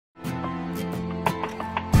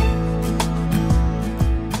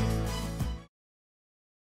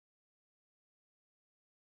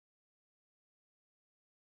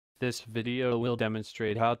This video will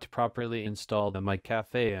demonstrate how to properly install the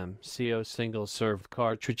McCafe MCO single-serve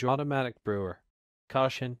cartridge automatic brewer.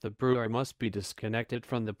 Caution: the brewer must be disconnected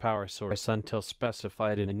from the power source until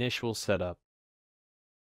specified in initial setup.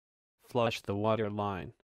 Flush the water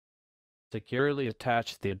line. Securely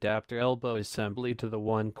attach the adapter elbow assembly to the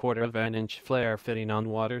 1/4 of an inch flare fitting on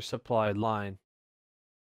water supply line.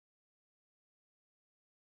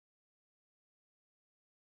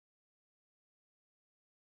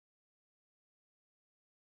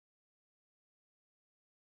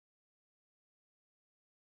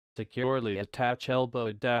 Securely attach elbow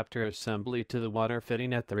adapter assembly to the water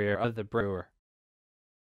fitting at the rear of the brewer.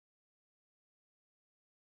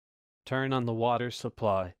 Turn on the water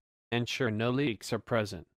supply. Ensure no leaks are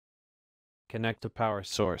present. Connect to power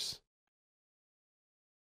source.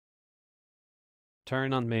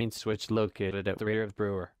 Turn on main switch located at the rear of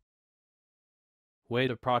brewer.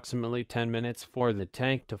 Wait approximately 10 minutes for the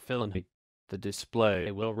tank to fill and heat. The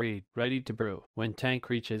display will read "Ready to brew" when tank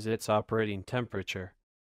reaches its operating temperature.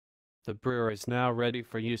 The brewer is now ready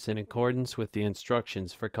for use in accordance with the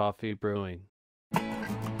instructions for coffee brewing.